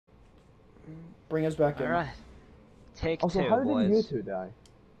Bring us back in. Alright. Take Also, two, how boys. did you two die?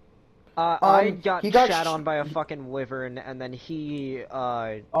 I got he got shat on by a fucking wyvern, and then he,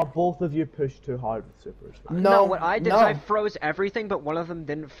 Oh, both of you pushed too hard with supers. No, what I did is I froze everything, but one of them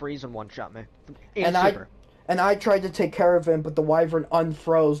didn't freeze and one-shot me. And I tried to take care of him, but the wyvern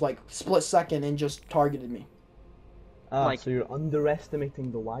unfroze, like, split second and just targeted me. So you're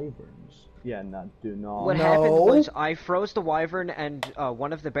underestimating the wyverns. Yeah, no, do not. What happened was I froze the wyvern and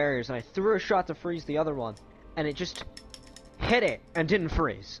one of the barriers, and I threw a shot to freeze the other one, and it just hit it and didn't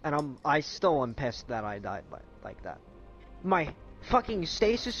freeze. And I still am pissed that I died like that. My fucking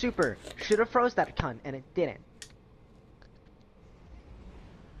stasis super should have froze that cunt, and it didn't.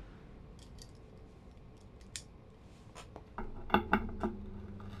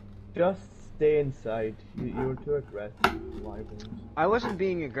 Just stay inside. You were too aggressive, wyverns. I wasn't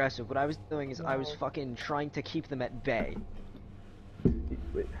being aggressive. What I was doing is I was fucking trying to keep them at bay.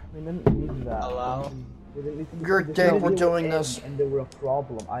 Wait, we didn't need that. Hello? Good day, we're doing this. And there were a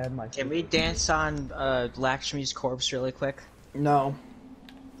problem. I had my. Can we dance on Lakshmi's corpse really quick? No.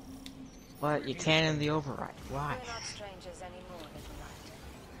 What? You can in the override. Why? We're not strangers anymore, little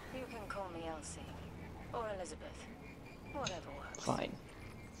knight. You can call me Elsie. Or Elizabeth. Whatever works. Fine.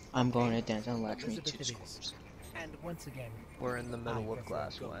 I'm going to dance on Lakshmi 2's corpse. And once again, We're in the middle of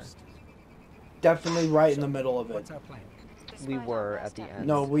Glassway. Definitely right in the middle of it. what's our plan? We were at the end.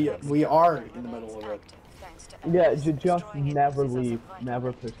 No, we are in the middle of it. Yeah, just never leave.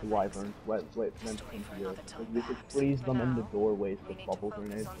 Never push the wyverns. Wait for them to come to you. Because you could freeze them in the doorways with bubble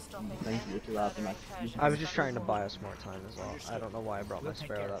grenades. And thank you to that. And I was just trying to buy us more time as well. I don't know why I brought my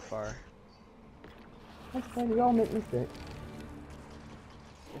sparrow that far. That's fine. We all make mistakes.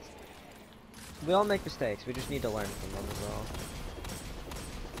 We all make mistakes. We just need to learn from them as well.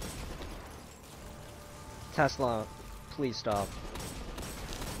 Tesla, please stop.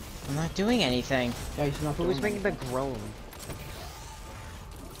 I'm not doing anything. Yeah, he's not Who's doing making the groan?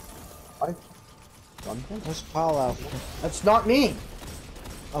 Something? Where's Paulo? That's not me.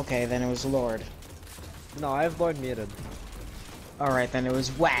 Okay, then it was Lord. No, I have Lord muted. Alright, then it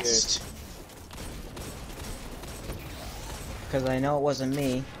was West. Because I know it wasn't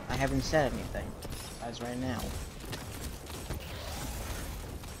me. I haven't said anything. As right now.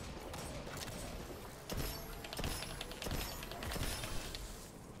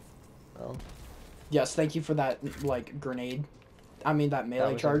 Well, Yes, thank you for that, like, grenade. I mean, that melee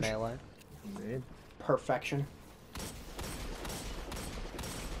that was charge. melee. Perfection.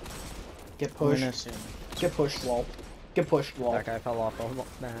 Get I'm pushed. gonna assume. Get pushed, lol. Get pushed, lol. That guy fell off the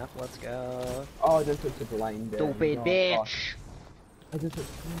map. Let's go. Oh, this is a blind. Stupid bitch. I just.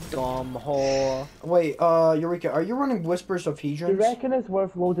 Dumb whore. Wait, Eureka, are you running Whispers of Do you Hedrons? reckon it's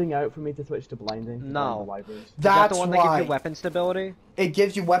worth loading out for me to switch to blinding? No. To blind the wyverns? Is that That's the one that why. gives you weapon stability? It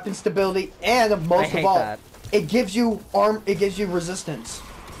gives you weapon stability, and I most hate of all, that. it gives you it gives you resistance.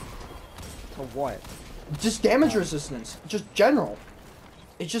 To what? Just damage resistance. Just general.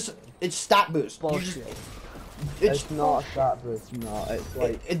 It's stat boost. Bullshit. It's not a stat boost, no. It's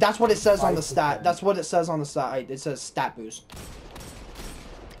like. That's what it says on the 5%. stat. That's what it says on the stat. It says stat boost.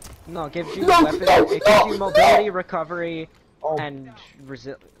 No, it gives you No, weapon. no, it no, gives you mobility, recovery, Oh. and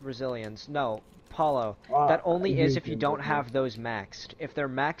resilience. No, Paulo. Ah, that only is if you can don't do have those maxed. If they're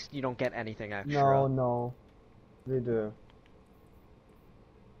maxed, you don't get anything extra. No, no. They do.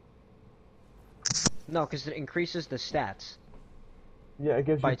 No, because it increases the stats. Yeah, it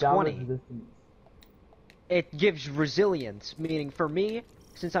gives By you damage 20. resistance. It gives resilience, meaning for me,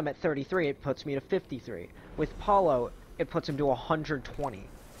 since I'm at 33, it puts me to 53. With Paulo, it puts him to 120.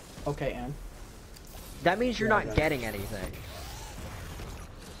 Okay, Ann. That means you're not getting anything.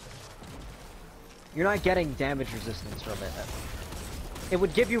 You're not getting damage resistance from it. It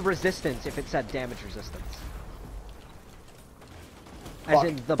would give you resistance if it said damage resistance. As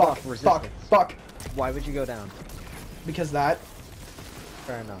in the buff resistance. Fuck. Why would you go down? Because that.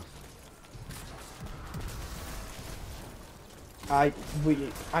 Fair enough. I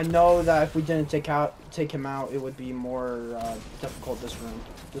know that if we didn't take him out, it would be more difficult.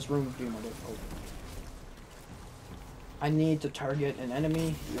 This room would be more difficult. I need to target an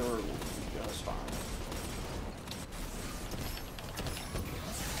enemy. You're just fine.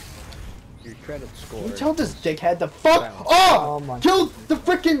 Your credit score. Can you tell this dickhead to fuck Bounce. off? Oh my Kill the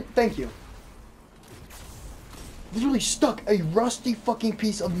frickin'. Thank you. Literally stuck a rusty fucking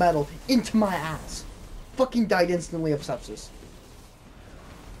piece of metal into my ass. Fucking died instantly of sepsis.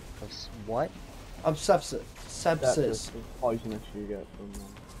 What? Of sepsis. That's Sepsis. just the poisonous you get from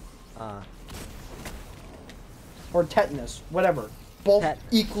them. Or tetanus. Whatever. Both Tetanus.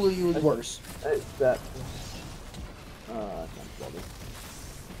 equally worse. It's that. I can't bother.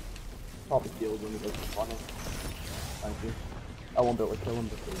 pop the shield when he goes to funnel. Thank you. I won't be able to kill him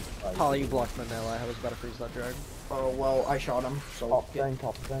because... Holly, you blocked my melee. I was about to freeze that dragon. Oh, well, I shot him, so... Top thing,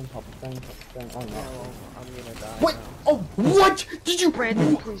 top thing, top thing, top thing. Oh, no. Oh, I'm gonna die What? now. Oh, what? Did you...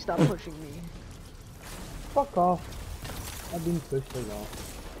 Brandon, please stop pushing me. Fuck off. I've been pushed off.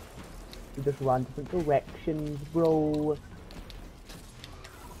 You just ran different directions, bro.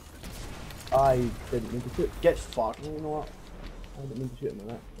 I didn't mean to shoot. Get fucked. You know what? I didn't mean to shoot him with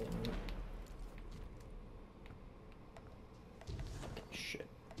that. Shit.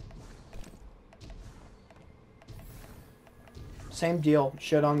 Same deal.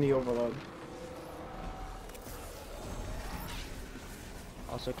 Shit on the overload.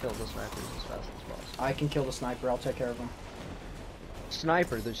 Also kill the snipers as fast as possible. I can kill the sniper. I'll take care of him.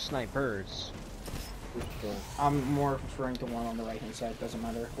 Sniper, there's snipers. I'm more referring to one on the right hand side. Doesn't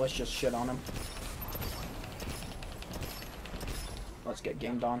matter. Let's just shit on him. Let's get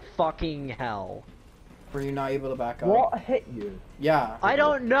gamed on. Fucking hell. Were you not able to back up? What hit you? Yeah. I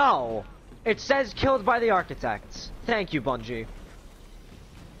don't know. It says killed by the architects. Thank you, Bungie.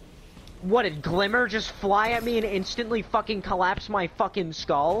 What, did Glimmer just fly at me and instantly fucking collapse my fucking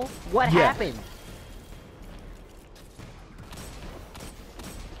skull? What happened?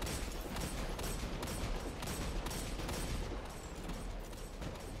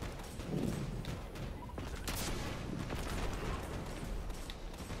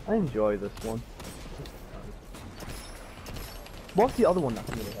 I enjoy this one. What's the other one that's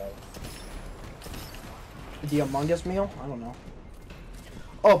really hard? The Among Us meal? I don't know.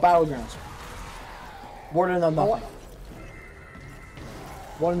 Oh, Battlegrounds. Warden of Nothing.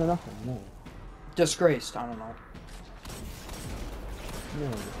 Warden of Nothing, no. Disgraced, I don't know.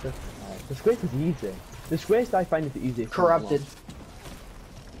 No, Disgrace is easy. Disgraced I find is the easiest. Corrupted.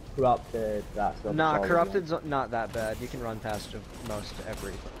 Corrupted, that's the Nah, problem. Corrupted's not that bad. You can run past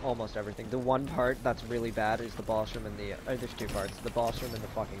almost everything. The one part that's really bad is the boss room and the, there's two parts. The boss room and the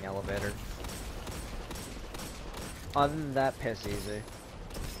fucking elevator. Other than that, piss easy.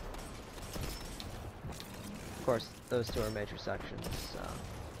 Of course, those two are major sections, so.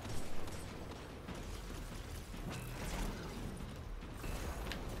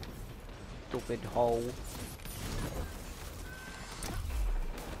 Stupid hole.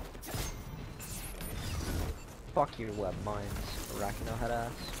 Fuck your web mines, Arachno head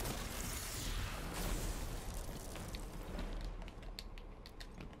ass.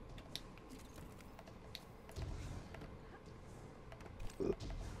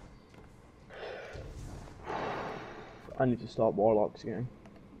 I need to stop Warlocks again.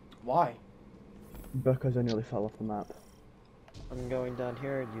 Why? Because I nearly fell off the map. I'm going down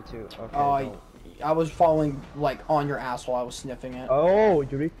here, you two. Okay. Oh, I was falling like on your asshole. I was sniffing it. Oh,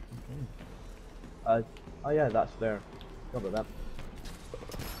 Yuri. Oh yeah, that's there. How about that?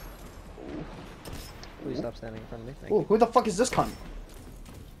 Please stop standing in front of me. Thank Ooh, you. who the fuck is this cunt?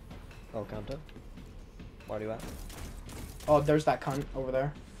 Oh, Kanto. Where are you at? Oh, there's that cunt over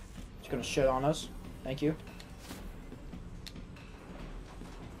there. He's gonna shit on us. Thank you.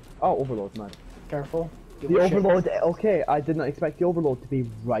 Oh, Overlord, man. Careful. The Overlord, okay, I did not expect the Overlord to be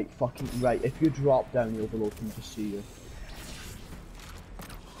fucking right. If you drop down, the Overlord can just see you.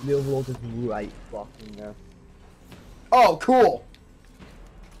 The Overlord is right fucking there. Oh, cool.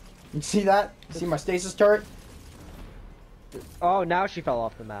 You see that? See my stasis turret? Oh, now she fell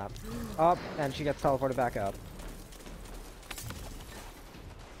off the map. Up, and she gets teleported back up.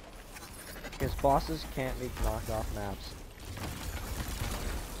 Because bosses can't be knocked off maps.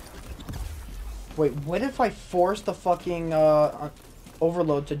 Wait, what if I force the fucking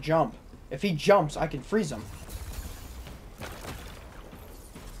Overload to jump? If he jumps, I can freeze him.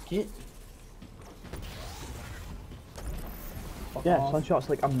 Fuck Yeah, off. Sunshot's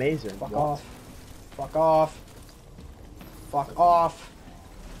like amazing. Fuck What? off. Fuck off. Fuck off.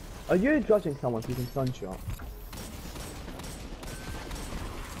 Are you judging someone using Sunshot?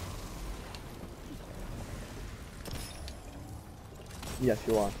 Yes,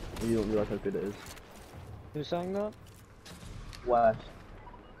 you are. You don't realize how good it is. Who's saying that? West.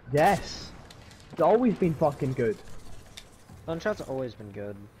 Yes! It's always been fucking good. Sunshot's always been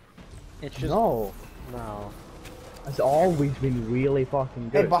good. It's just... No. No. It's always been really fucking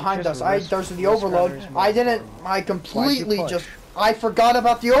good. Hey, behind Just us. There's the Overload. Runner's I didn't. more I completely push? just. I forgot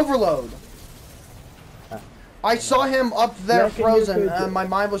about the Overload. I saw him up there Reckon you frozen, could- and my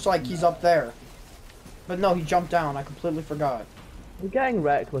mind was like, he's up there. But no, he jumped down. I completely forgot. We're getting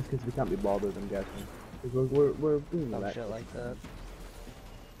reckless because we can't be bothered, I'm guessing. Because we're being Oh, reckless. shit like that.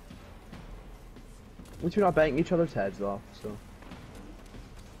 At least we're not biting each other's heads off, so.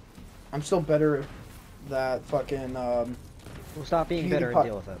 I'm still better that fucking We'll stop being Cutie bitter pie. and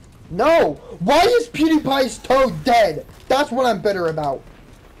deal with it. No! Why is PewDiePie's toad dead? That's what I'm bitter about.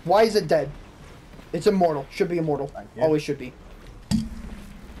 Why is it dead? It's immortal. Should be immortal. Always should be.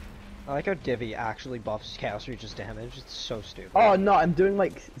 I like how Divvy actually buffs Chaos Reach's damage. It's so stupid. Oh no, I'm doing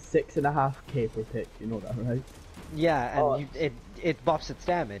like 6.5k per pick. You know that, right? Yeah, and it buffs its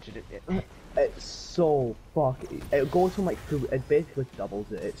damage. It's so it goes from like it basically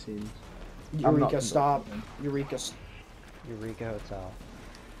doubles it. It seems. Eureka, stop. Eureka. Eureka Hotel.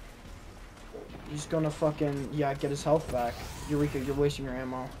 He's gonna fucking get his health back. Eureka, you're wasting your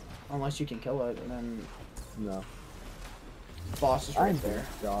ammo. Unless you can kill it, and then No. boss is right there.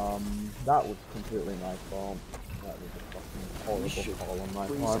 That was completely my fault. That was a fucking horrible call on my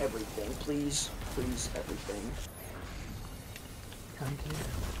Freeze part. everything, please. Freeze everything. Can't do.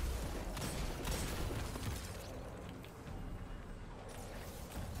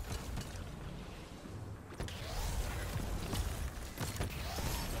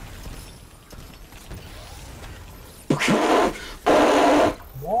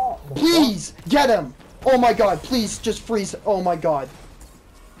 Please get him! Oh my god, please just freeze. Oh my god.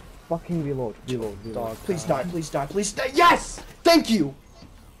 Fucking reload. Please die, please die, please die. Yes! Thank you!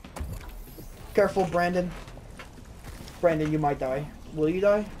 Careful, Brandon. Brandon, you might die. Will you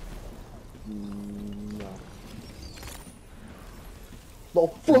die? No.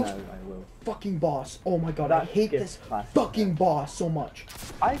 Oh, No, I will. fucking boss. Oh my god, I hate this fucking boss so much.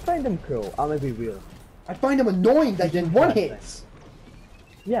 I find him cool. I'm gonna be real. I find him annoying that he He's one interesting. hits.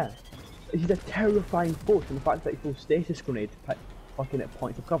 Yeah. He's a terrifying force, and the fact that he throws stasis grenades fucking at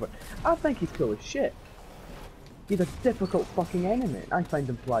points of cover. I think he's cool as shit. He's a difficult fucking enemy. I find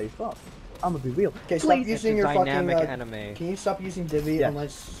him fly as fuck. I'm gonna be real. Okay, stop using your fucking. Dynamic enemy. Can you stop using Divvy Yeah.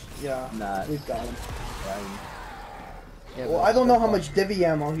 unless Nah. we've got him. Yeah, Well, I don't know how much Divvy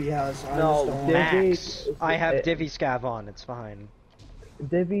ammo he has. I No, just don't- Divvy- Max. I have Divvy Scav on. It's fine.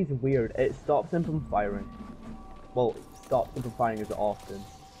 Divvy's weird. It stops him from firing. Well, it stops him from firing as often.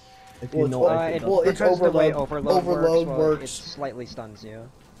 If you Well, know it's- it, well, it's because the way overload. overload, Overload works, well, it works. slightly stuns you.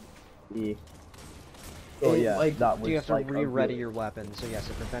 yeah. So It, yeah, like, that was You have to like a re-ready really- your weapon, so yes,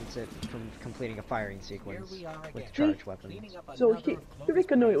 it prevents it from completing a firing sequence Here we are with again. charged weapons. So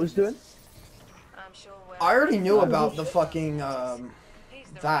Eureka knew what it was doing. I'm sure I already knew about the fucking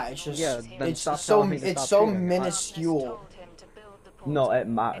that. It's just Yeah, then it's stop so telling me to it's stop so shooting. minuscule. No, it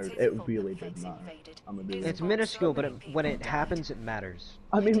mattered. It really did matter. I'm gonna be real. It's minuscule, but when it happens, it matters.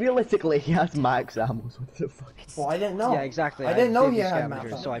 I mean, realistically, he has max ammo, so what the fuck? Well, I didn't know. Yeah, exactly. I didn't know Divvy he had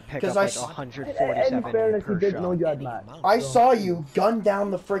scavengers, max so I pick 'Cause up I like s- 147 In fairness, per he didn't know shot. you had max. I so- saw you gun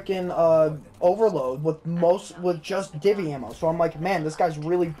down the freaking overload with just Divvy ammo. So I'm like, man, this guy's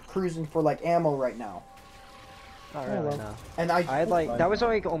really cruising for like ammo right now. Not Oh, really, well. no. And I I had like that was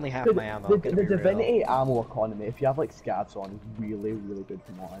like only half The, my ammo. the, gonna the be real. Divinity ammo economy, if you have like scabs on, is really, really good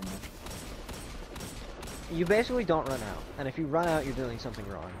from what I know. You basically don't run out, and if you run out, you're doing something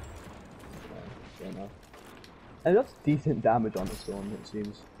wrong. Yeah, fair enough. And that's decent damage on its own, it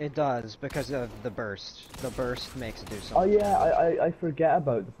seems. It does because of the burst. The burst makes it do something. Oh yeah, I forget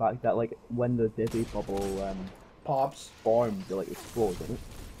about the fact that like when the Divvy bubble pops. forms, it like explodes, doesn't it?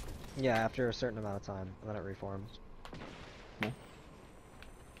 Yeah, after a certain amount of time, and then it reforms. Yeah.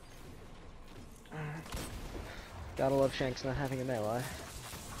 Gotta love Shanks not having a melee.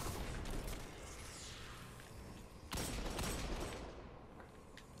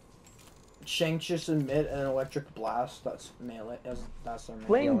 Shanks just emit an electric blast. That's melee. That's their melee.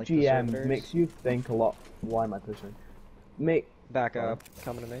 Playing like the GM servitors. makes you think a lot. Why am I pushing? Back up,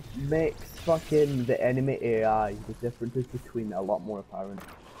 coming to me. Makes fucking the enemy AI, the differences between it a lot more apparent.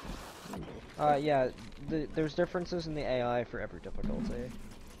 Yeah, there's differences in the AI for every difficulty.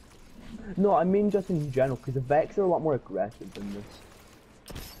 No, I mean just in general, because the Vex are a lot more aggressive than this.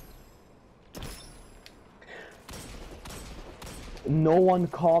 No one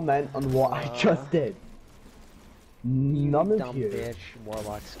comment on what I just did. None of dumb you, bitch,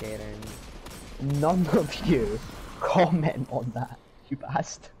 warlock skating. none of you comment on that, you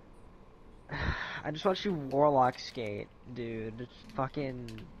bastard. I just watched you warlock skate, dude. It's fucking.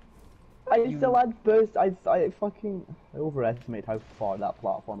 I still had burst. I fucking overestimate how far that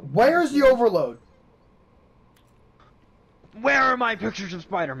platform is. Where's the overload? Where are my pictures of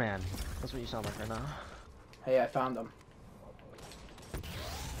Spider-Man? That's what you sound like right now. Hey, I found them.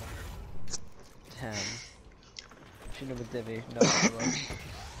 10. Shoot him with Divvy. No overload.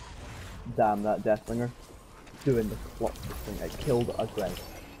 Damn that Deathbringer. Doing the clock thing. I killed a Greg.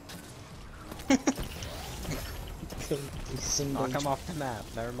 Knock him off the map.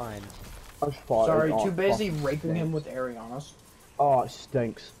 Never mind. I was farted Sorry, on too busy fucking raping him stinks. with Arianas. Oh, it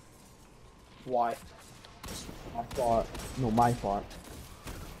stinks. Why? My fart. No, my fart.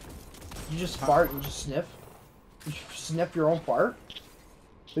 You just fart and just sniff? You sniff your own fart?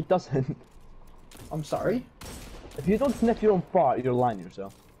 It doesn't. I'm sorry? If you don't sniff your own fart, you're lying to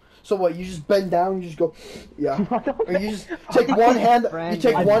yourself. So what, you just bend down and you just go, yeah. Or you just take one hand, you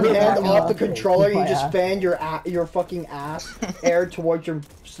take one hand off the controller, you just fan your fucking ass air towards your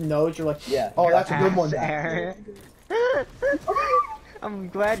nose, you're like, Yeah. oh, that's a good one. Air. I'm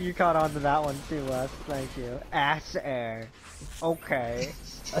glad you caught on to that one too, Wes. Thank you. Ass air. Okay.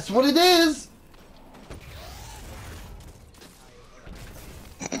 That's what it is!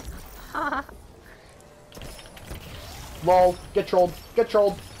 Lol, get trolled, get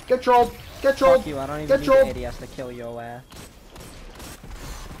trolled, get trolled, get trolled, Fuck you, I don't even get need trolled. the ADS to kill your ass.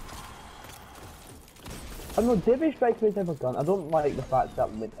 I don't know, Davy strikes me as a gun. I don't like the fact that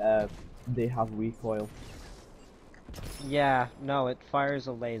they have recoil. Yeah, no, it fires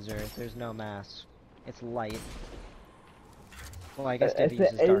a laser. There's no mass. It's light. Well, I guess it If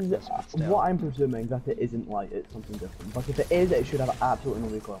uses it is, darkness, but still. what I'm presuming that it isn't light, it's something different. But if it is, it should have absolutely no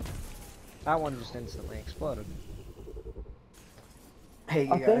recoil. That one just instantly exploded. Hey,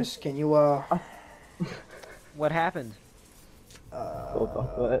 you I guys, can you, What happened? Hold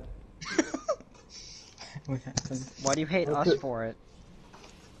on, it. What happened? Why do you hate us for it?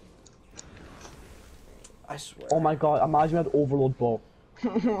 I swear. Oh my god, imagine we had overload ball.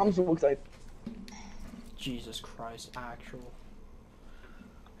 I'm so excited. Jesus Christ, actual.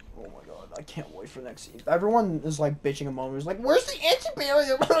 Oh my god, I can't wait for next season. Everyone is like bitching a moment. It's like, where's the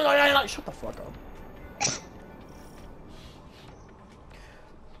anti-barrier? Shut the fuck up.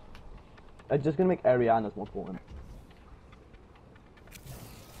 It's just gonna make Ariana's more potent.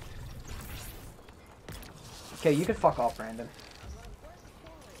 Okay, you can fuck off, Brandon.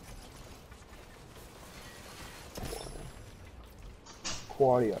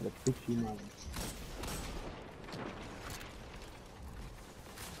 Quarry the fishy man.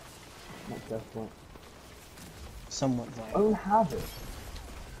 Not definitely. Somewhat I violent. don't have it.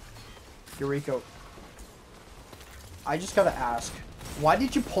 Eureka. I just gotta ask, why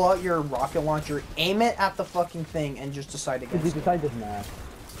did you pull out your rocket launcher, aim it at the fucking thing, and just decide Because against you it? decided nah.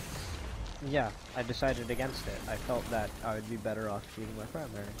 Yeah, I decided against it. I felt that I would be better off shooting my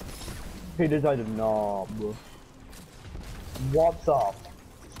primary. He decided nah, bro. What's up?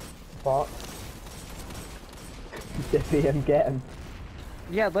 Fuck. Defeat him, get him.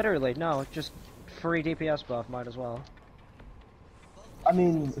 Yeah, literally, no, just free DPS buff, might as well. I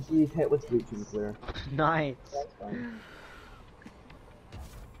mean, if he's hit with breaching clear. Nice. That's fine.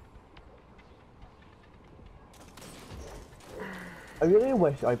 I really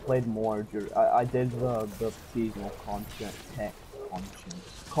wish I played more. I did the seasonal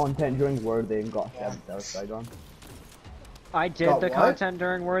content during Worthy and got 7 stars side on. I did Got the what? content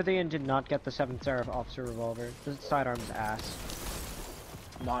during Worthy and did not get the 7th Seraph Officer Revolver. The sidearm's ass.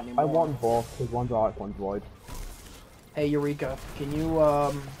 Not anymore. I want both, because one's arc, one's void. Hey, Eureka, can you,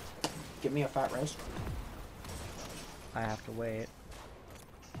 get me a fat roast? I have to wait.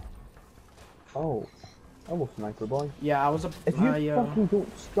 Oh. I will sniper boy. Yeah, I was a... If you fucking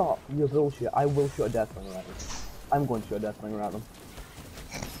don't stop your bullshit, I will shoot a Deathbringer at them. I'm going to shoot a Deathbringer at them.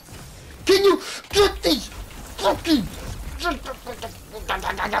 Can you get these fucking...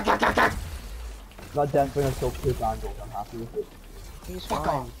 That Deathbringer killed 2 vandals, I'm happy with it. He's Fuck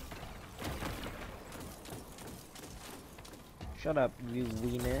fine. off. Shut up, you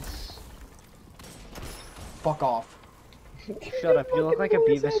weenus. Fuck off. Shut up, you look like a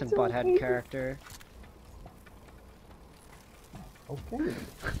Beavis and Butthead character. Okay.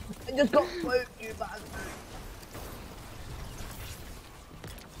 I just got moved, you bastard.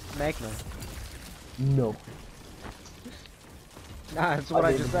 Make me. No. Nah, that's what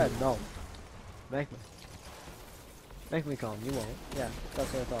I just didn't. said, no. Make me. Make me calm, you won't. Yeah,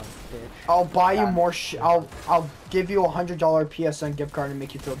 that's what I thought, bitch. I'll buy you more I'll give you $100 PSN gift card and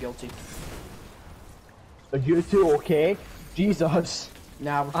make you feel guilty. Are you two okay? Jesus.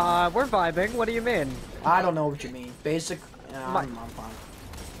 Nah, we're fine. We're vibing, what do you mean? I don't know what you mean. Basic... Nah, My- I'm fine.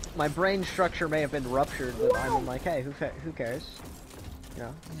 My brain structure may have been ruptured, but I'm like, hey, who cares? You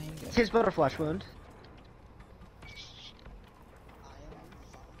know? It's his butterflesh wound.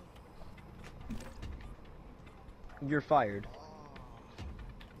 You're fired.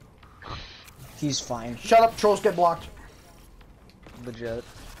 He's fine. Shut up, trolls get blocked. Legit.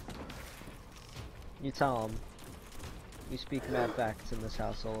 You tell him. You speak mad facts in this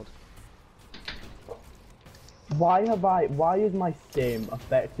household. Why is my sim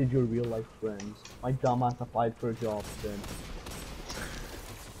affected your real life friends? My dumbass applied for a job sim.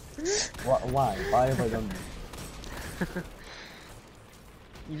 Why? Why have I done this?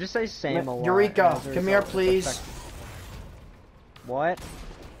 You just say same a lot. Eureka, as a come here, result, it's please. affect- What?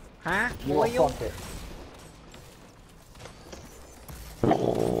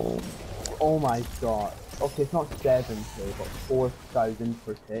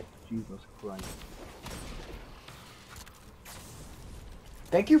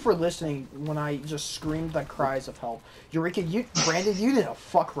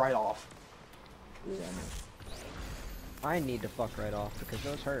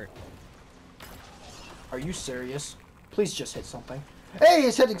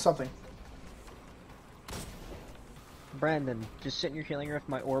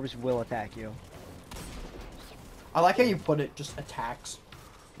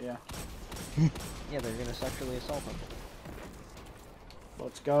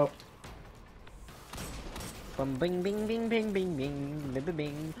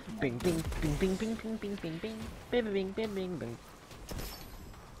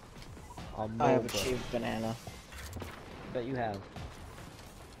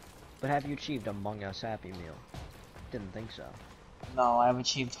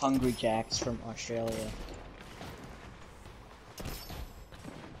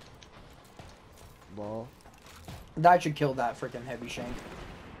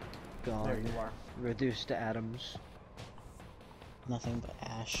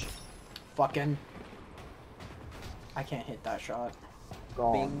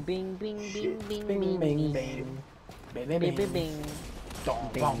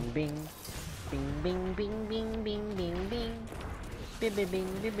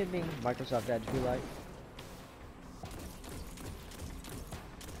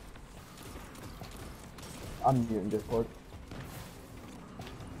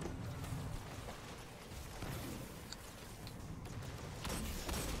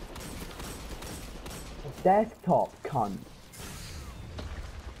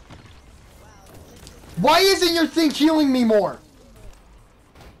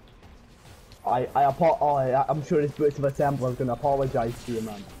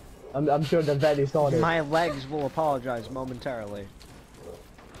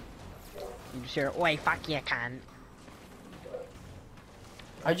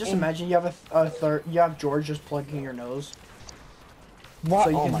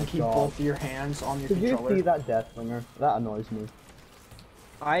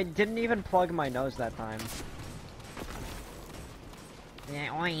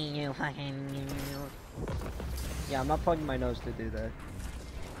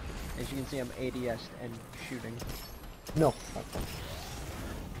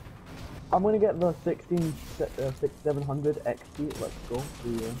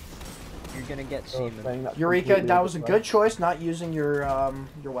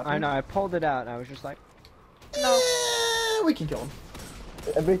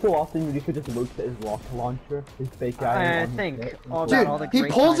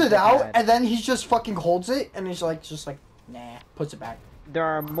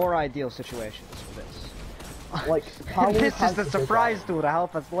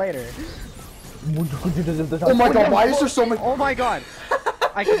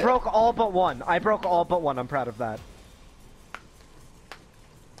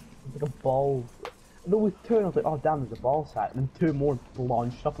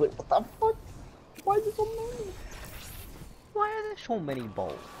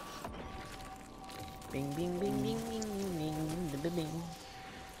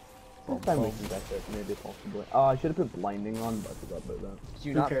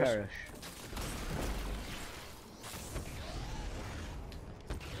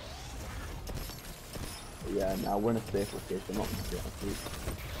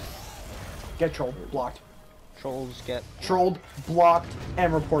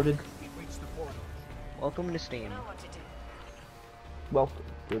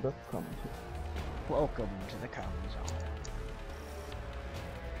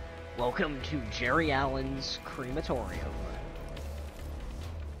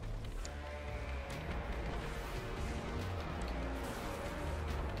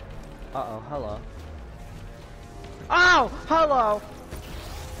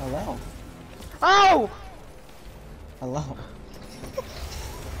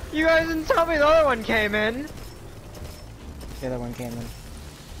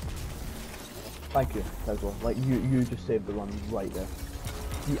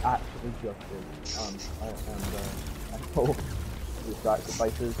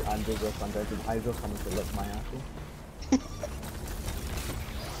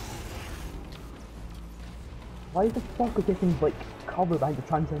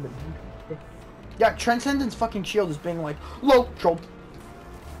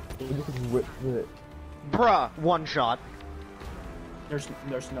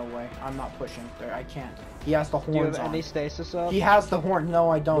 There's no way. I'm not pushing there. I can't. He has the horns Do you have on. any stasis up? He has the horn. No,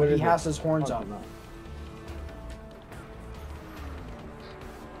 I don't. Where He is has it? his horns Oh, up. no.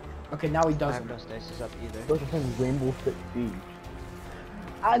 Okay, now he I doesn't. have no stasis up either. There's a thing Rainbow Six Siege.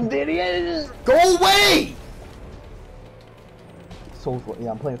 And there he is! Go away! Souls,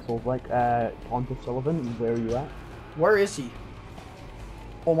 yeah, I'm playing Souls like. Pontus Sullivan, where are you at? Where is he?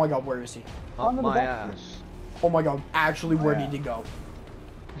 Oh my god, where is he? Up Under the my box. ass. Oh my god, actually, where did he go?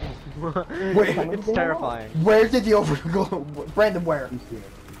 Wait, It's terrifying. where did he over go? Brandon, where? He's here.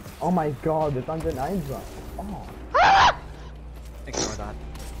 Oh my god, it's under Nidra. Oh. Ignore that.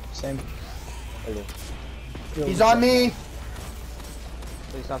 Same. Hello. He's on me!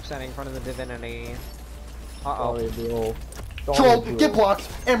 Please stop standing in front of the divinity. Uh-oh. Sorry, bro. Troll, Sorry, get bro. blocked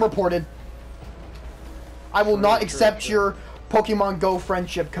and reported. I will not accept your Pokemon Go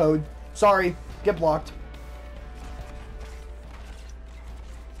friendship code. Sorry, get blocked.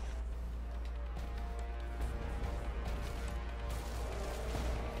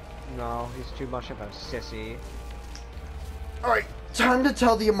 No, he's too much of a sissy. Alright, time to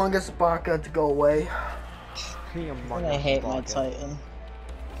tell the Among Us Baka to go away. He among I us hate my bucket. Titan.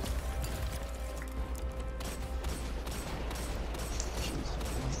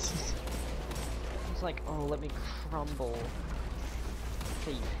 He's like, oh, let me crumble.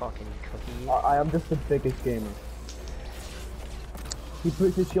 Okay, you fucking cookie. I am just the biggest gamer. He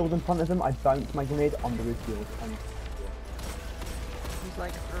puts his shield in front of him, I bounce my grenade under his shield. And He's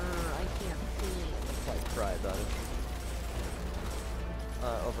like, I can't see. Like, cry about it.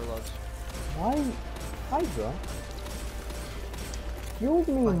 Overloads. why? Hydra? Shield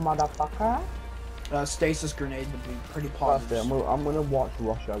me, motherfucker! Stasis grenade would be pretty That's it, positive. I'm gonna watch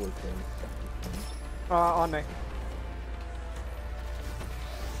Rush Hour thing. On me.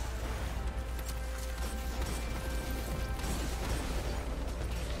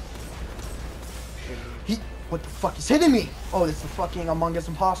 What the fuck? He's hitting me! Oh, it's the fucking Among Us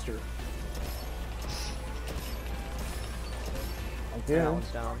imposter. I That do. one's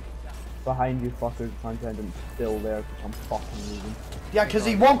down. Behind you, fucker, content and still there because I'm fucking leaving. Yeah, because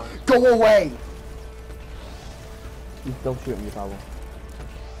he won't go away! He's still shooting you, Paolo.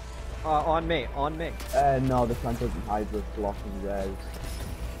 On me. No, the content and Hydra's blocking res.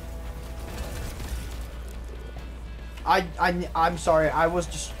 I'm sorry,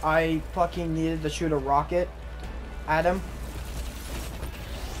 I fucking needed to shoot a rocket at him.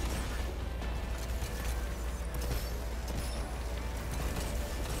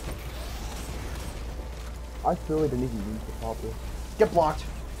 I truly didn't even use the pop this. Get blocked.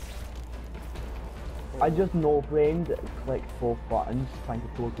 I just no-brained, clicked both buttons, trying to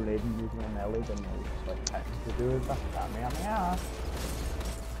throw a grenade and using a melee, then I was just like, to do it, that's that me on the ass.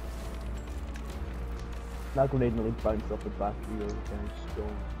 That grenade nearly bounced off the back of your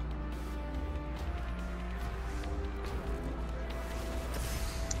stone.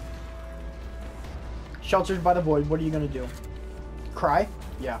 Sheltered by the void, what are you gonna do? Cry?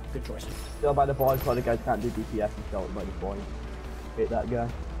 Yeah, good choice. Still by the void, so the guys can't do DPS and sheltered by the void. Hate that guy.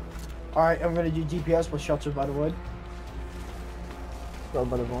 Alright, I'm gonna do DPS with Sheltered by the Void. Sheltered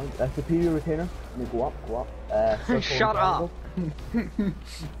by the void. Superior retainer. Let me go up. Circle Shut and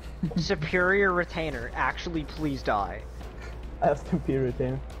up. Superior retainer. Actually, please die. That's superior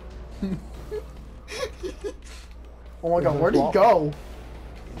retainer. Oh my god, where'd he go?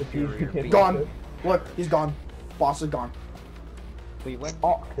 Superior retainer. Gone. Look, he's gone. Boss is gone. We win.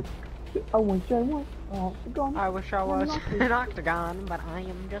 Oh, I wish I was. Oh, gone. I wish I was an octagon, but I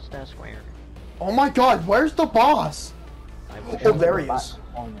am just a square. Oh my god, where's the boss? I wish Oh, there he is.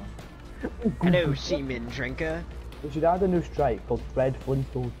 Oh no. Hello, semen drinker. We should add a new strike called Fred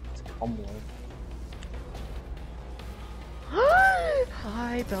Flintstone's Tumblr.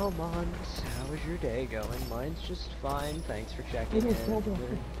 Hi, Belmont. How is your day going? Mine's just fine. Thanks for checking in.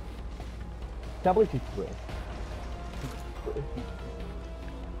 Can't believe she's British.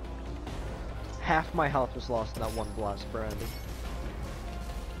 Half my health was lost in that one blast, Brandon.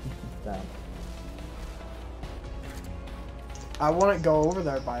 Damn. I wouldn't go over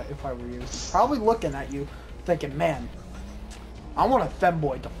there if I were you. Probably looking at you, thinking, man, I want a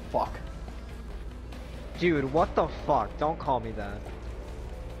femboy to fuck. Dude, what the fuck? Don't call me that.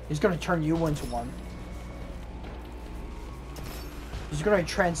 He's gonna turn you into one. He's gonna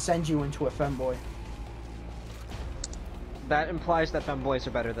transcend you into a femboy. That implies that femboys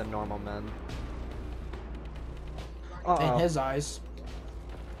are better than normal men. In his eyes.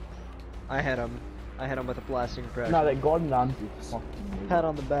 I hit him. I hit him with a blasting pressure. No, that Gordon Ramsay's fucking amazing. Pat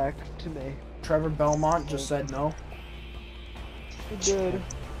on the back to me. Trevor Belmont just said no. He did.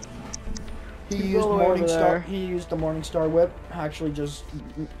 He He's used all the way over Morningstar. there. He used the Morningstar whip. Actually, just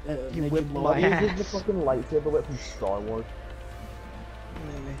He made whipped you blow my up. He uses the ass. fucking lightsaber whip from Star Wars.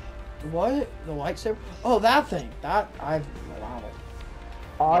 What? The lightsaber? Oh, that thing. That I've. Wow.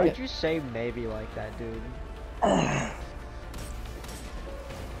 Why did you say maybe like that, dude?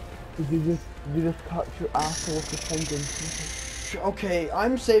 You just cut your asshole off the tendon. Okay,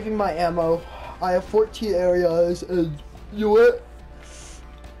 I'm saving my ammo. I have 14 areas, and you what?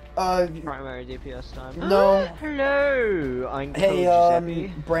 Primary DPS time. No. Hello, I'm Hey, Coach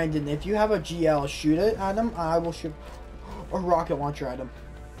Zippy. Brandon, if you have a GL, shoot it at him. I will shoot a rocket launcher at him.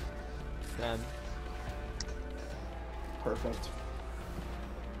 Then, Perfect.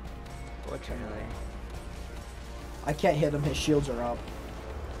 fortunately, I can't hit him. His shields are up.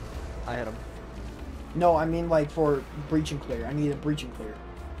 I hit him. No, I mean like for breach and clear. I need a breach and clear.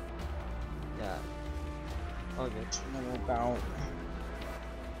 Yeah. Okay. About.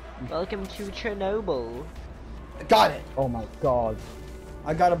 Welcome to Chernobyl. Got it. Oh my god.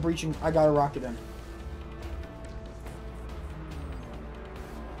 I got a breach and I got a rocket in.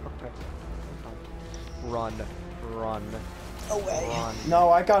 Okay. Run. Run. Away. Run. No,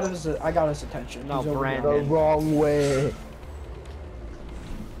 I got his attention. No, He's over there. The Brandon. wrong way.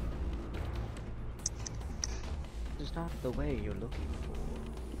 This is not the way you're looking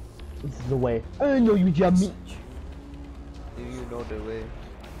for. This is the way. I know you jammy. Do you know the way?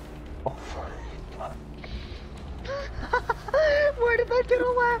 Oh, Where did that get a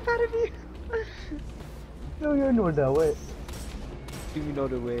laugh out of you? no, you know the way. Do you know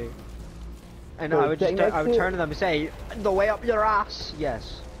the way? And So I would just, take I would next turn to them and say, the way up your ass.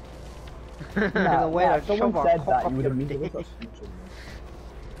 Yes. Nah, the way nah, to someone shove a said cock that, up you would your immediately dick. start snitching.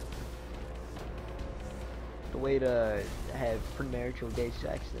 The way to have premarital gay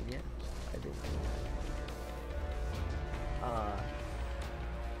sex, then yes, I do.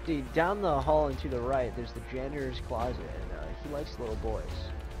 Dude, down the hall and to the right, there's the janitor's closet, and he likes little boys.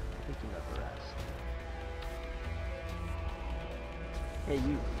 I think you know the rest. Hey,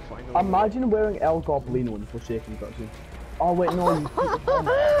 you finally. Imagine wearing El Goblino in Forsaken cutscene. Oh wait, no, you keep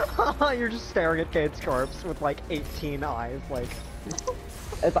it on. You're just staring at Kate's corpse with like 18 eyes, like.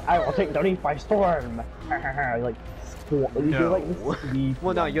 It's like, I will take the reef by storm. Like, you do like this sleep.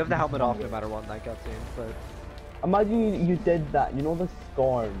 Well, no, you have the helmet off no matter what in that cutscene, but. Imagine you did that. You know the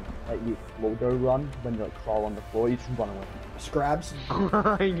storm, like you floater run when you like crawl on the floor. You just run away. Scrabs.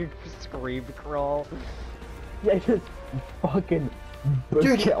 You scream crawl. Yeah, just fucking book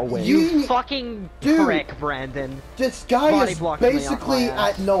Dude, it away. You fucking Dude. prick, Brandon. This guy Body is blocked me off basically my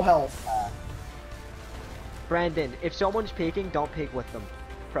ass. at no health. Brandon, if someone's peeking, don't peek with them.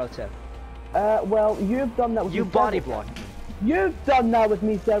 Pro tip. Well, you've done that with You me body several blocked. times. You've done that with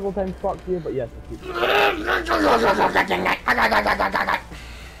me several times, fuck you, but yes, I keep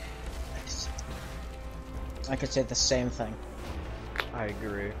I could say the same thing. I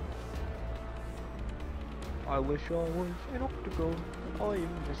agree. I wish I was an octagon. I'm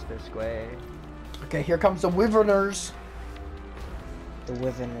just this way. Okay, here comes the Wyverners. The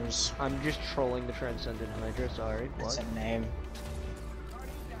Wyverners. I'm just trolling the Transcendent Hydra, sorry. That's What? a name.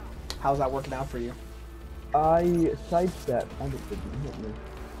 How's that working out for you? I sidestep and it didn't hit me.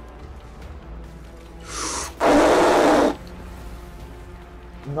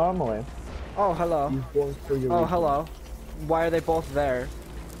 Normally, Oh, hello. you go for your Oh, reason. hello. Why are they both there?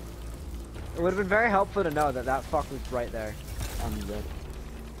 It would have been very helpful to know that that fuck was right there. I'm dead.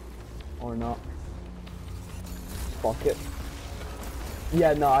 Or not. Fuck it.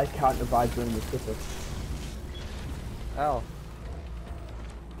 Yeah, no, I can't revive during the super. Oh.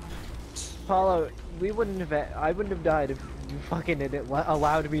 Paulo, we wouldn't have. I wouldn't have died if you fucking had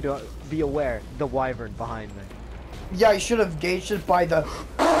allowed me to be aware. The wyvern behind me. Yeah, I should have gauged it by the.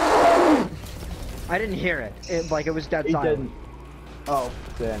 I didn't hear it. Like it was dead He silent. didn't Oh,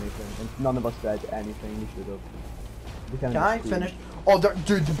 say anything, and none of us said anything. We should have. We can I finish? Oh,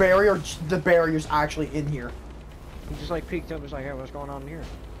 dude, the barrier's actually in here. He just like peeked up. Was like, hey, what's going on here?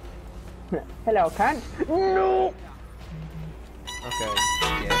 Hello, cunt. No. Okay.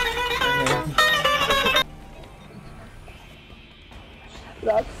 Yeah.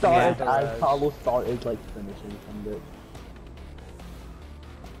 That started Yeah, as Carlos started like finishing some bit.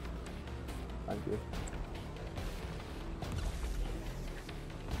 Thank you.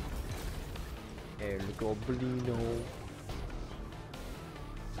 El Goblino.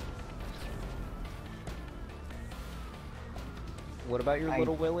 What about your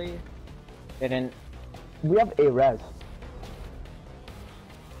little Willy? Didn't. We have a res.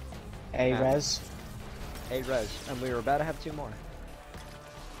 A-Res? Hey, Res, and we were about to have 2 more.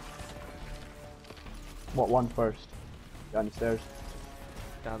 What one first? Down the stairs.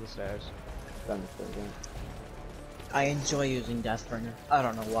 Down the stairs. Down the stairs, right? I enjoy using Deathbringer. I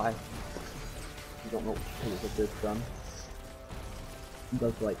don't know why. You don't know what it is done. It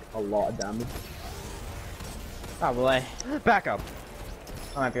does like a lot of damage. Probably. Back up.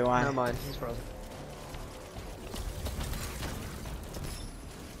 That might be why. Never mind. He's frozen.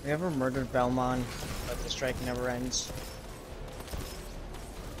 Have you ever murdered Belmont, but the strike never ends?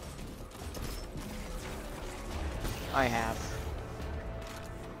 I have.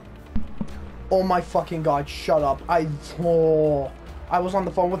 Oh my fucking god, shut up. I was on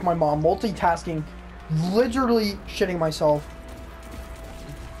the phone with my mom, multitasking, literally shitting myself.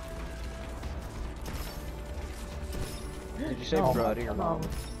 Did you say No, bro to your mom?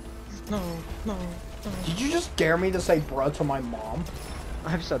 No, no. Did you just dare me to say bruh to my mom?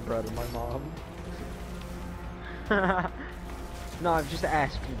 I've said bro to my mom. No, I've just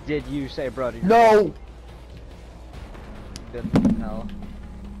asked, did you say bro to your mom? No! Didn't. No.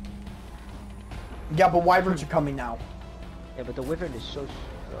 Yeah, but wyverns are coming now. Yeah, but the wyvern is so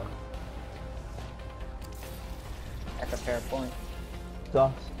strong. That's a fair point.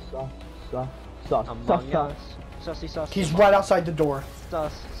 Sus. Among us. Sussy sus. He's right outside the door.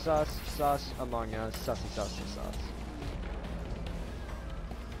 Sus, among us. Sussy sus.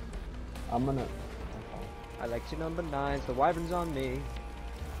 I'm gonna... I like to number 9s. The wyvern's on me.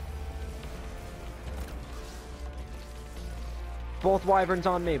 Both wyverns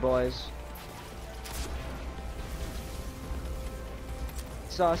on me, boys.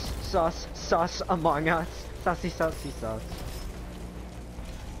 Sus among us. Sussy sus.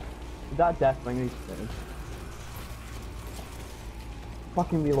 That Deathbringer is finished.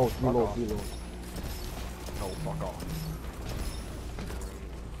 Fucking reload. No, fuck off.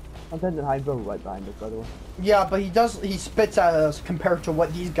 I'm sending Hydro right behind us, by the way. Yeah, but he spits at us compared to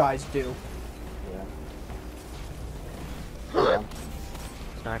what these guys do. Yeah.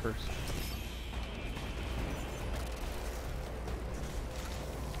 Snipers.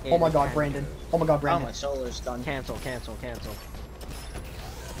 Oh my god, Brandon. Oh my god, Oh, Brandon. my solar's done. Cancel.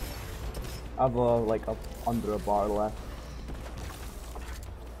 I've like up under a bar left.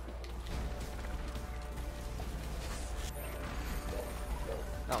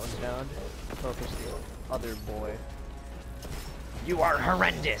 That one's down. Focus the other boy. You are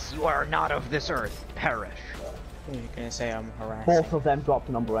horrendous. You are not of this earth. Perish. You're gonna say I'm harassing. Both of them dropped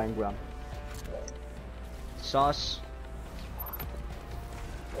an number engram. Sus.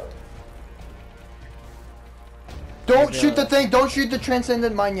 Don't shoot the thing! Don't shoot the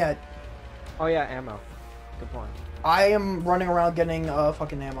transcendent mine yet! Oh yeah, ammo. Good point. I am running around getting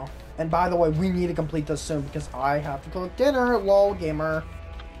fucking ammo. And by the way, we need to complete this soon because I have to cook dinner, lol gamer.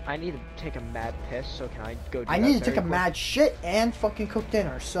 I need to take a mad piss, so can I go do I that need to very take a quick? mad shit and fucking cook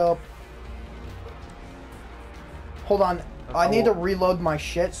dinner, so... Hold on, I need to reload my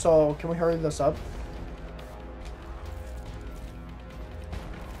shit, so can we hurry this up?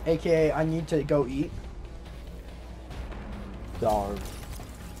 AKA, I need to go eat. Starve.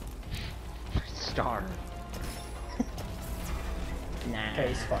 Star. Nah. Okay,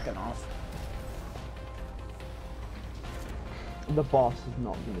 he's fucking off. The boss is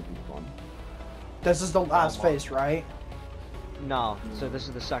not gonna be fun. This is the last phase, right? No, so this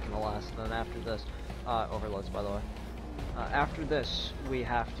is the second to last, and then after this, overloads by the way. After this, we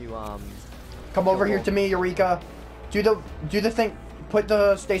have to, Come over here to me, Eureka. Do the thing, put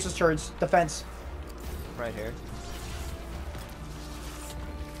the stasis turrets, defense. right here.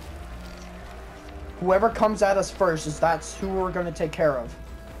 Whoever comes at us first, that's who we're gonna take care of.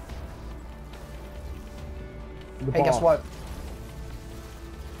 The Hey, guess boss. what?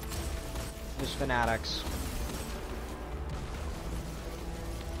 Just fanatics.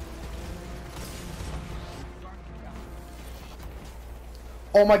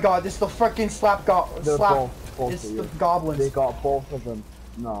 Oh my god, this is the freaking They're both It's of the you. goblins. They got both of them.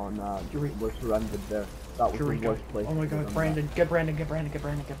 No, Eureka. we're surrendered there. That was Eureka. the worst place. Oh my to god, run Brandon. Get Brandon, get Brandon, get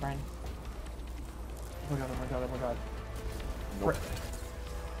Brandon, get Brandon. Oh my god, oh my god, oh my god. Nope.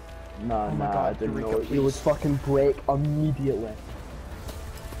 Nah, Oh my nah, God, I didn't Eureka, know. It would please. fucking break immediately.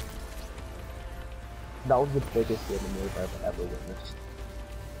 That was the biggest game move I've ever witnessed.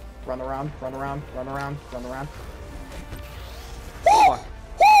 Run around, run around, run around, run around. Fuck.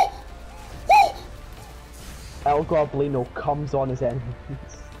 El Goblino comes on his enemies.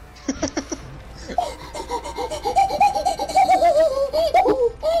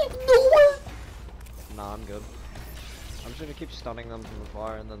 Nah, I'm good. I'm just gonna keep stunning them from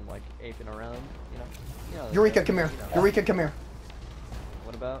afar and then like aping around, you know? Yeah. Eureka, come here. Eureka, come here.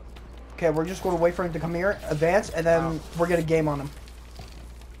 What about? Okay, we're just going to wait for him to come here, advance, and then we're gonna game on him.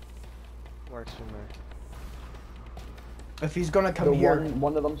 Works for me. If he's gonna come here.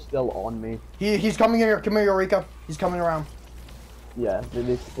 One of them's still on me. He's coming here. Come here, Eureka. He's coming around. Yeah,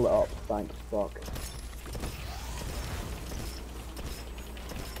 they split up. Thank fuck.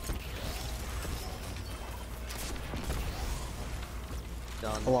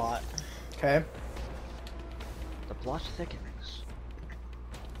 Done. A lot. Okay. The plot thickens.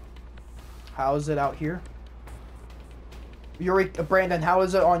 How is it out here? Eureka, Brandon, how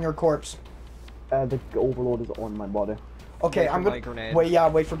is it on your corpse? The overload is on my body. Okay, Wait I'm for gonna my grenade. wait. Yeah,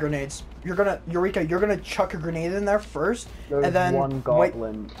 wait for grenades. You're gonna Eureka. You're gonna chuck a grenade in there first, There's and then one wait.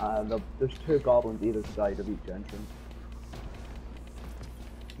 goblin. There's 2 goblins either side of each entrance.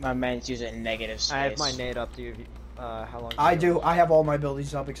 My man's using negative space. I have my nade up. Do you? How long? I you do. have? I have all my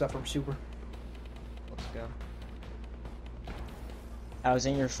abilities up except for super. Let's go. I was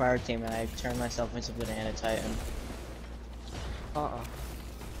in your fire team and I turned myself into Banana Titan.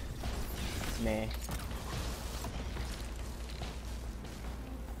 Me.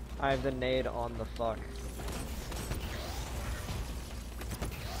 I have the nade on the fuck.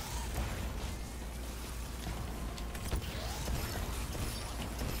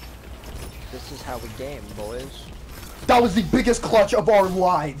 This is how we game, boys. That was the biggest clutch of our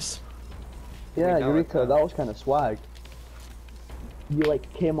lives. Yeah, know it, Eureka, though. that was kind of swag. You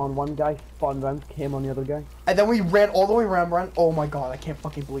like came on one guy, spun around, came on the other guy. And then we ran all the way around. Oh my god, I can't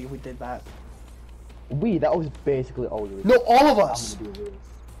fucking believe we did that. That was basically all you were No, all of us.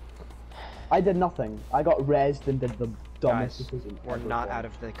 I did nothing. I got rezzed and did the dumbest Guys, decision. we're ever not done. out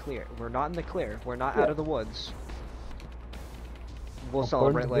of the clear. We're not in the clear. We're not Yeah. out of the woods. We'll I'll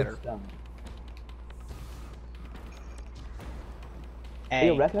celebrate burn later. this down. Hey,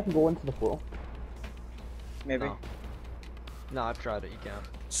 You reckon I can go into the portal? maybe. No. No, I've tried it. You can't.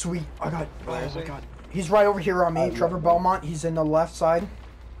 Sweet. I got. Where Oh is my he? god. He's right over here on me. Trevor Belmont. He's in the left side.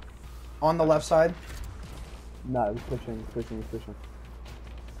 On the left side. No, he's pushing.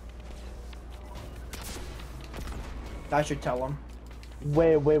 I should tell him.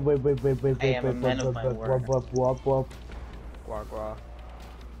 Wait. I am a man of my word. Guar guar.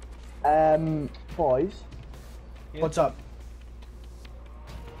 Boys, Yeah. What's up?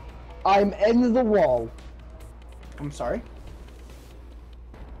 I'm in the wall. I'm sorry.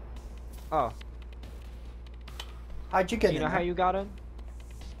 Oh, How'd you get you in know there? how you got in?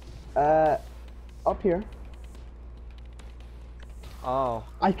 Up here. Oh,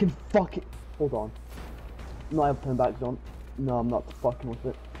 I can fuck it. Hold on. No, I have turn back zone. No, I'm not fucking with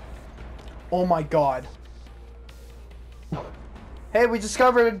it. Oh my god. Hey, we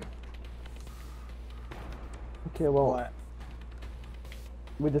discovered. Okay, well, What?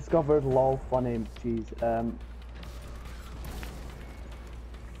 we discovered lol funny. Jeez.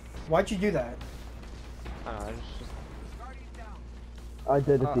 Why'd you do that? I don't know. It's just I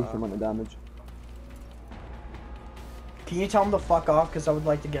did a decent Uh-oh. amount of damage. Can you tell him to fuck off? Because I would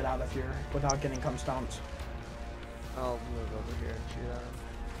like to get out of here without getting cum stomps. I'll move over here and shoot at him.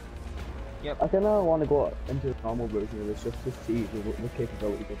 Yep. I kind of want to go into the normal version of this just to see the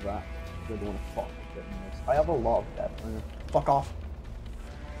capabilities of that. I don't want to fuck with it in this. I have a lot of depth. Fuck off.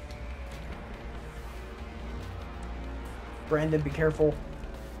 Brandon, be careful.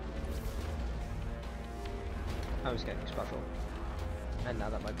 I was getting special. And now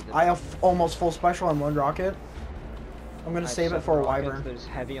that might be the I have almost full special on one rocket. I'm gonna I have save it seven for a rockets, wyvern. There's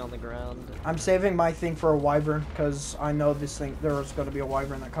heavy on the ground. I'm saving my thing for a wyvern because I know this thing. There's gonna be a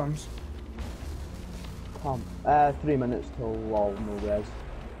wyvern that comes. Come. 3 minutes till lol, no res.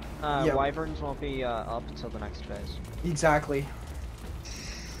 Yeah. Wyverns won't be up until the next phase. Exactly.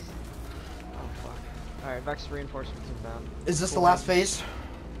 Oh fuck. Alright, Vex reinforcements inbound. Is this the last phase?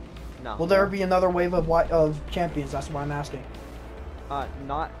 No. Will there be another wave of champions? That's what I'm asking.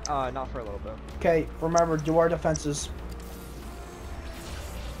 Not for a little bit. Okay, remember, do our defenses.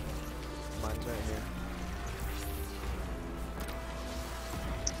 Mine's right here.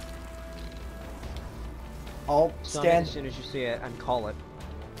 I'll Stun it stand. as soon as you see it and call it.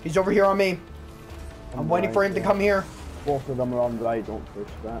 He's over here on me. I'm waiting for him to come here. Both of them are on the right, don't push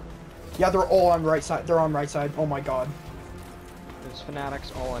that. Yeah, they're all on right side. They're on right side. Oh my god. There's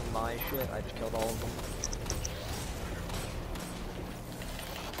fanatics all in my shit. I just killed all of them.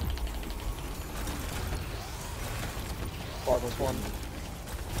 Bartle's one.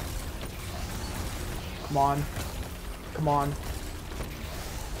 Come on. Come on.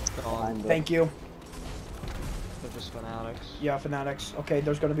 Behind Thank you. They're just fanatics. Yeah, fanatics. Okay,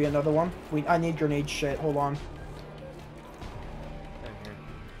 there's gonna be another one. I need grenade shit. Hold on. They're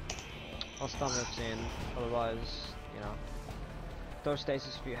here. I'll stun this in. Otherwise, you know. Throw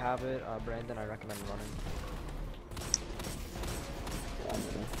stasis if you have it. Brandon, I recommend running.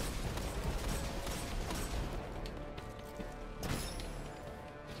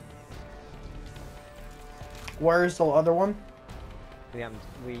 Where's the other one? We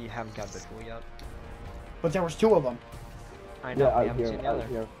haven't got the tool yet. But there was 2 of them. I know, Yeah, we out haven't here, seen the out other.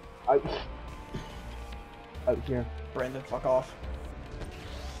 here. Out here. Brandon, fuck off.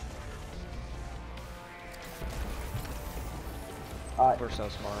 We're so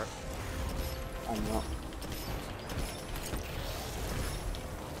smart. I'm not.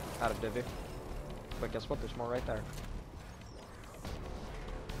 Out of divvy. But guess what? There's more right there.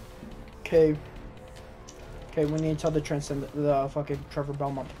 Okay. Okay, we need to tell the fucking Trevor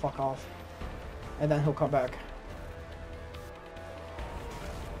Belmont to fuck off. And then he'll come back.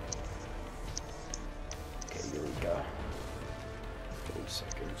 Okay, here we go. 30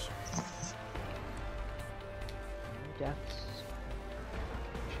 seconds. Deaths.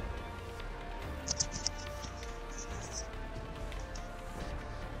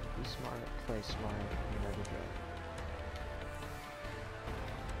 Be smart, play smart, you know the drill.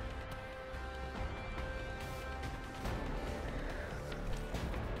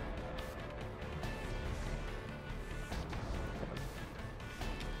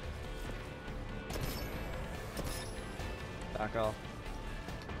 Back off.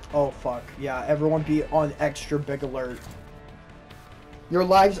 Oh fuck. Yeah, everyone be on extra big alert. Your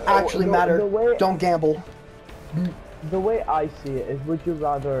lives actually matter. Don't gamble. The way I see it is, would you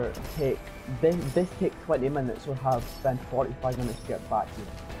rather take this take 20 minutes or have spend 45 minutes to get back to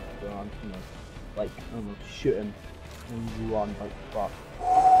you know, like I don't know, shoot him and run like fuck.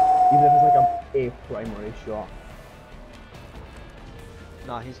 Even if it's like a primary shot.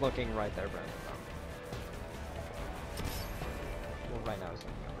 Nah, he's looking right there, Brandon. Well, right now he's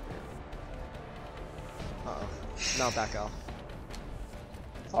looking over here. Uh-oh. Now back off.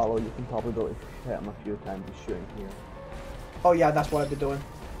 Although you can probably do it hit him a few times just shooting here. Oh yeah, that's what I've been doing.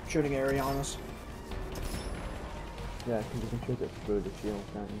 Shooting Arianas. Yeah, because you can shoot it through the shield,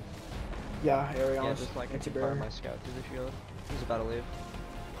 can't you? Yeah, Arianas. Yeah, just like I can fire my scout through the shield. He's about to leave.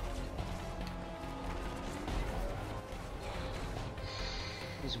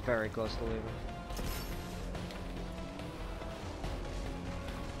 He's very close to leaving.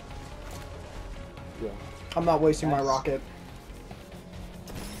 Yeah. I'm not wasting my rocket.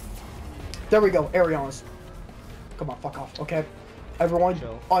 There we go, Arianas. Come on, fuck off, okay? Everyone,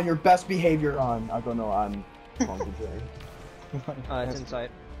 Chill. on your best behavior. I don't know, I'm concentrating. It's inside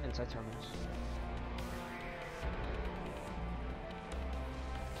terminals.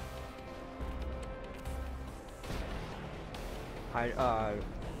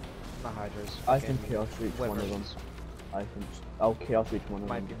 Not hydras. I can chaos reach one of them. Wyverns. I'll chaos reach one of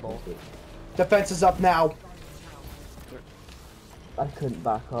them. Might be both. Defense is up now. I couldn't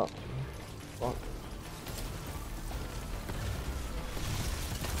back up. Fuck.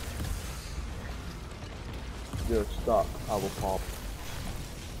 You're stuck. I will pop.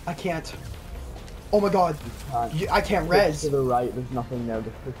 I can't. Oh my god. Can't. I can't Push res. to the right, there's nothing there.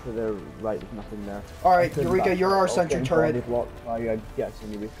 Just push to the right, there's nothing there. Alright, I couldn't Eureka, back you're up. our I was sentry getting turret. body blocked by a guess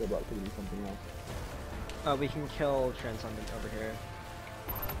and Eureka, but it could be something else. We can kill Transcendent over here.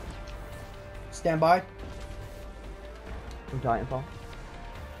 Stand by. From Titanfall.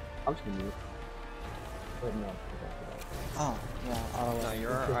 I'm just gonna move. Wait, no. Oh, yeah, No,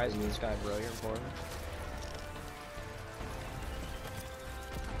 you're our eyes in the sky, bro. You're important.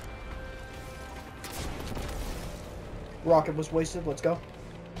 Rocket was wasted, let's go.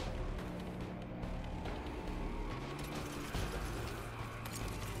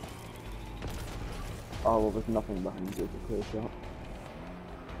 Oh, well, there's nothing behind you. It's a clear shot.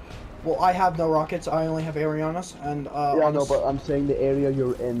 Well, I have no rockets, I only have Arianas, and Yeah, no, but I'm saying the area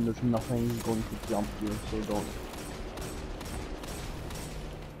you're in, there's nothing going to jump you, so don't.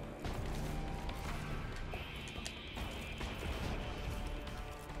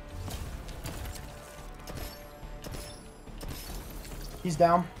 He's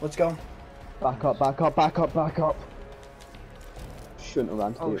down, let's go. Back up, back up, back up, back up. Shouldn't have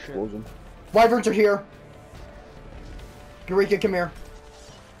ran to the explosion. Wyverns are here. Eureka, come here.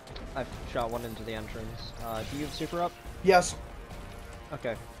 I've shot one into the entrance. Do you have super up? Yes.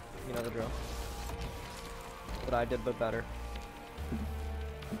 Okay, you know the drill. But I did, but better.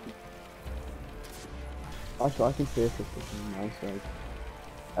 Actually, I can see if it's on my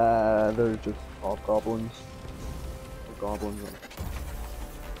side. They're just all goblins. The goblins.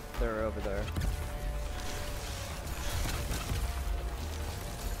 They're over there.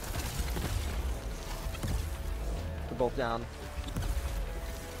 They're both down.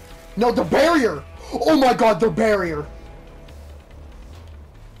 No, the barrier! Oh my god, the barrier!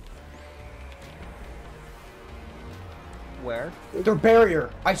 Where? Their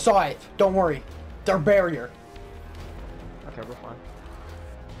barrier. I saw it. Don't worry. Their barrier. Okay, we're fine.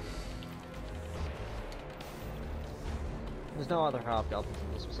 There's no other hobgoblins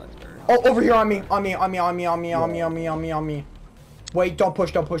in this besides Barry. Oh, over here on me. On me. Wait, don't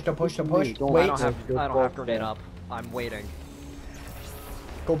push. Wait. I don't have grenade up. I'm waiting.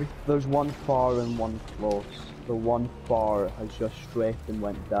 Kobe. There's one far and one close. The one far has just strafed and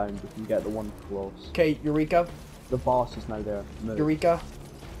went down. You can get the one close. Okay, Eureka. The boss is now there. Move. Eureka.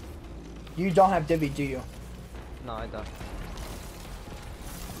 You don't have divvy, do you? No, I don't.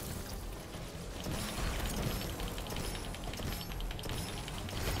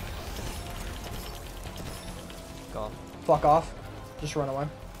 Go. Fuck off. Just run away.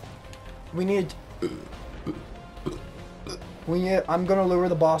 I'm gonna lure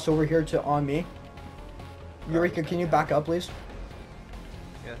the boss over here to on me. Eureka, can you back up, please?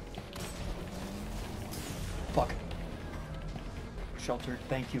 Yeah. Fuck. Shelter.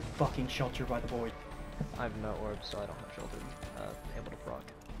 Thank you. Fucking shelter by the void. I have no orbs, so I don't have shelter. Able to proc.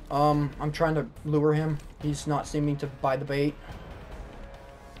 I'm trying to lure him. He's not seeming to buy the bait.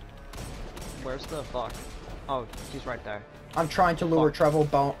 Where's the fuck? Oh, he's right there. I'm trying to lure Trevor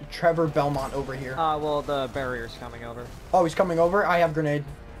Belmont over here. Well, the barrier's coming over. Oh, he's coming over? I have grenade.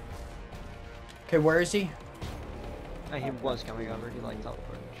 Okay, where is he? He was coming over. He like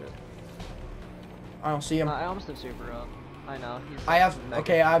teleported and shit. I don't see him. I almost did super up. I know. He's I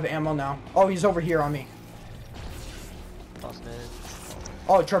have ammo now. Oh, he's over here on me. Busted.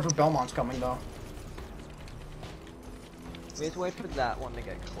 Oh, Trevor Belmont's coming though. We have to wait for that one to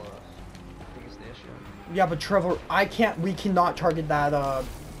get close. I think it's the issue. Yeah, but Trevor, we cannot target that,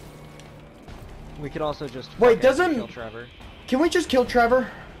 We could also just Wait, kill Trevor. Can we just kill Trevor?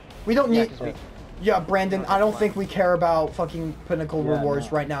 We don't need... Yeah, Brandon, I don't think we care about fucking pinnacle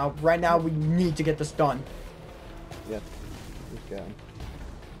rewards right now. Right now, we need to get this done. Yeah. Just go.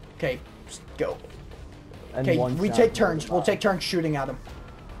 Okay, just go. And Okay, we take turns. We'll take turns shooting at him.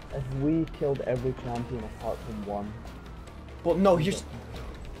 If we killed every champion apart from one... Well, no, he's...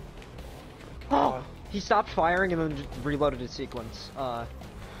 Oh! He stopped firing and then just reloaded his sequence. Yeah,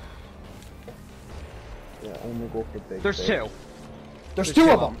 only go for big. There's two. There's two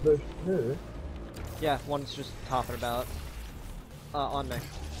of them. There's two? Yeah, one's just talking about. On me.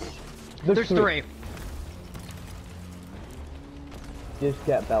 There's three. Just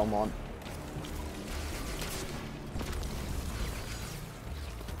get Belmont.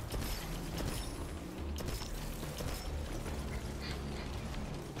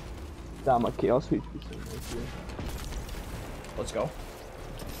 Damn, my chaos HP is so nice here. Let's go.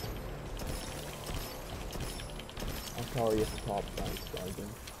 I'll tell you at the top side,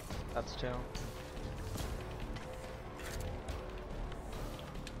 That's two.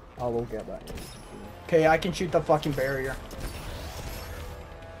 I will get that in. Okay, I can shoot the fucking barrier.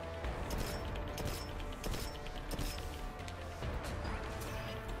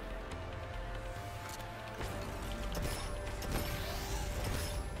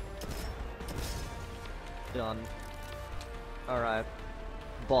 Done. Alright.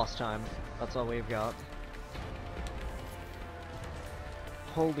 Boss time. That's all we've got.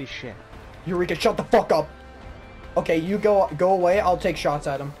 Holy shit. Eureka, shut the fuck up! Okay, you go away, I'll take shots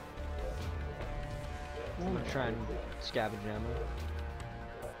at him. I'm gonna try and scavenge ammo.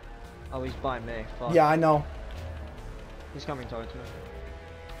 Oh, he's by me. Fuck. Yeah, I know. He's coming towards me.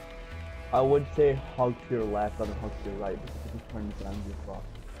 I would say hug to your left rather than hug to your right because if you turn this around, you're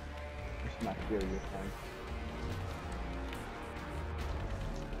fucked. Just smack here, you're fine.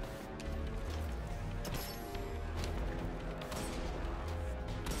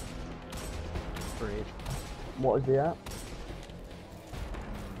 Bridge. What is he at?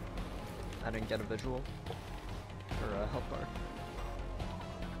 I didn't get a visual. Or a health bar.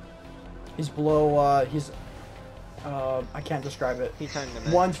 He's below, I can't describe it. He's trying to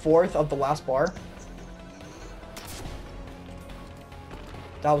 1/4 of the last bar.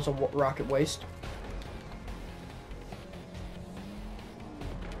 That was a rocket waste.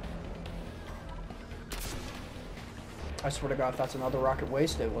 I swear to God, if that's another rocket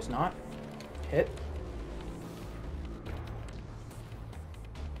waste, it was not. Hit.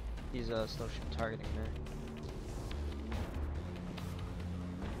 He's still targeting me.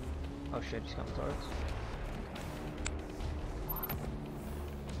 Oh shit, he's coming towards.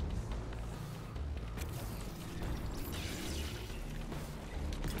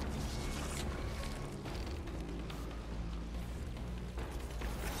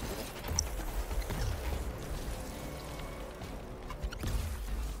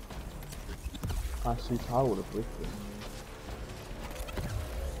 I see Tyler would have lifted.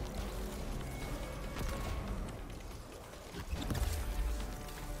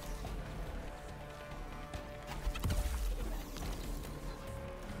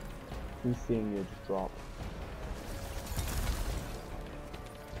 He's seeing you just drop.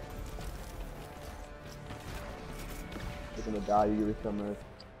 You're gonna die, Eureka move.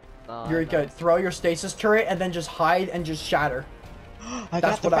 Eureka, throw your stasis turret and then just hide and just shatter.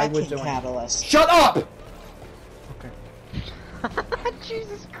 That's what I was doing. Catalyst. Shut up! Okay.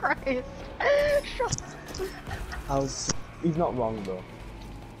 Jesus Christ! Shut up. He's not wrong though.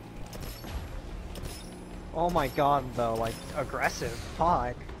 Oh my god, though, like, aggressive.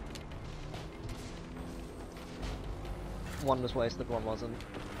 Fuck. One was wasted, one wasn't.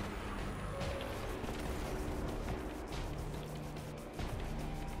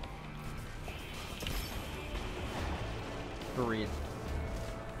 Breathe.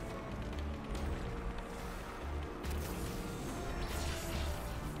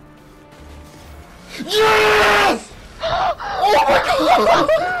 Yes! Oh my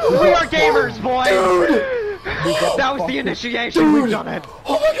god! We are gamers, boys! Dude! That was the initiation, we've done it!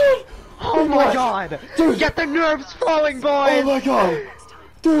 Oh my god! Oh my god! Dude! Get the nerves flowing, boys! Oh my god!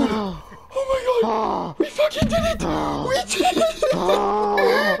 Dude! Oh my god! We fucking did it! We did it!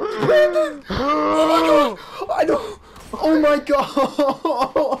 Brandon! Oh my god! I know! Oh my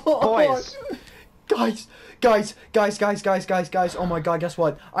god! Boys! Guys! Oh my god, guess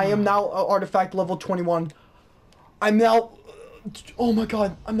what? I am now artifact level 21. I'm now... Oh my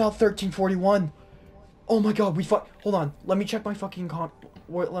god, I'm now 1341. Oh my god, hold on, let me check my fucking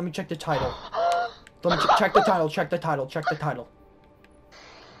let me check the title. Let me check the title.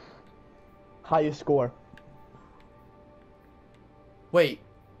 Highest score. Wait.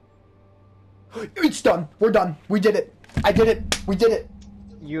 It's done. We're done. We did it. I did it. We did it.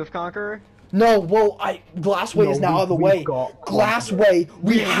 You have Conqueror? No, well, Glassway is now out of the way. Glassway,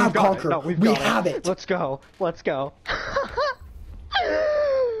 we have Conquer. No, we have it. Let's go. Let's go.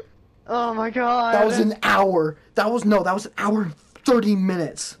 Oh my god. That was an hour. That was an hour and 30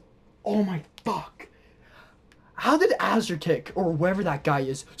 minutes. Oh my fuck. How did Azertic, or whoever that guy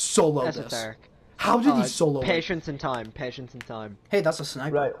is, solo this? Esoteric. How did he solo it? Patience and time. Patience and time. Hey, that's a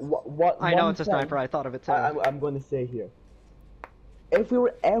sniper. Right, what I know it's a sniper, I thought of it too. I'm going to say here. If we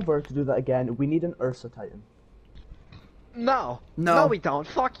were ever to do that again, we need an Ursa Titan. No. No. No, we don't.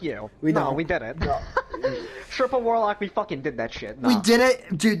 Fuck you. We don't. No, we did it. No. Triple Warlock, we fucking did that shit. No. We did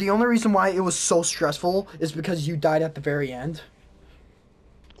it. Dude, the only reason why it was so stressful is because you died at the very end.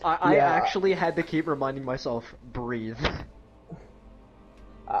 I Yeah. actually had to keep reminding myself, breathe.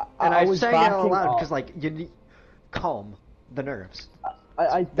 I And I was sang it out backing loud up. because, like, you need calm the nerves.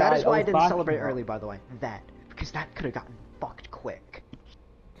 I That is died, why I was didn't backing celebrate up. early, by the way. That. Because that could have gotten fucked quick.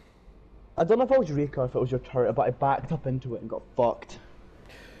 I don't know if it was Rika or if it was your turret, but I backed up into it and got fucked.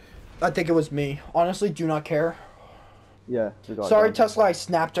 I think it was me. Honestly, do not care. Yeah, we got Sorry, done. Tesla, I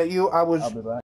snapped at you. I'll be back.